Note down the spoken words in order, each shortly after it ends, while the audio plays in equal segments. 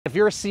If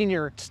you're a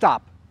senior,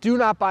 stop. Do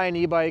not buy an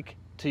e-bike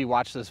till you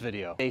watch this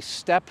video. A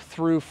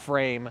step-through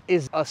frame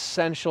is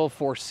essential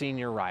for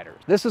senior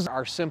riders. This is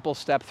our simple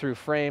step-through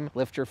frame.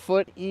 Lift your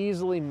foot,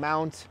 easily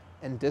mount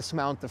and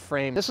dismount the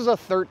frame. This is a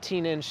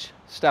 13-inch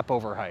step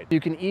over height.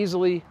 You can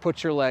easily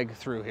put your leg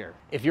through here.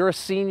 If you're a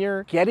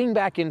senior getting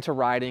back into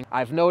riding,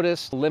 I've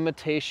noticed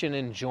limitation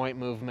in joint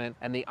movement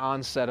and the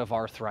onset of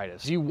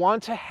arthritis. You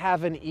want to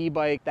have an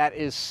e-bike that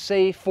is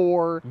safe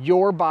for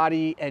your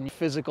body and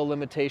physical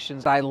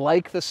limitations. I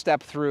like the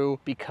step through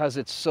because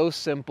it's so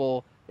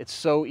simple. It's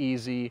so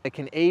easy. It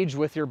can age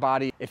with your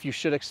body if you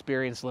should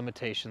experience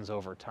limitations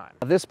over time.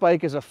 This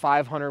bike is a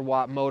 500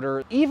 watt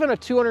motor. Even a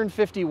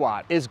 250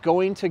 watt is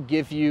going to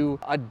give you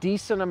a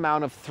decent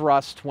amount of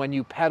thrust when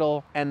you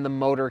pedal and the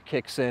motor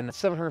kicks in.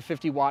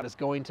 750 watt is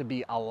going to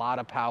be a lot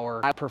of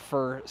power. I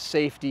prefer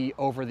safety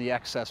over the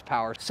excess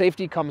power.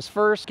 Safety comes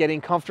first, getting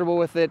comfortable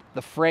with it.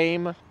 The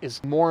frame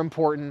is more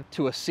important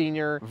to a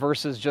senior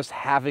versus just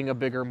having a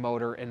bigger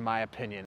motor, in my opinion.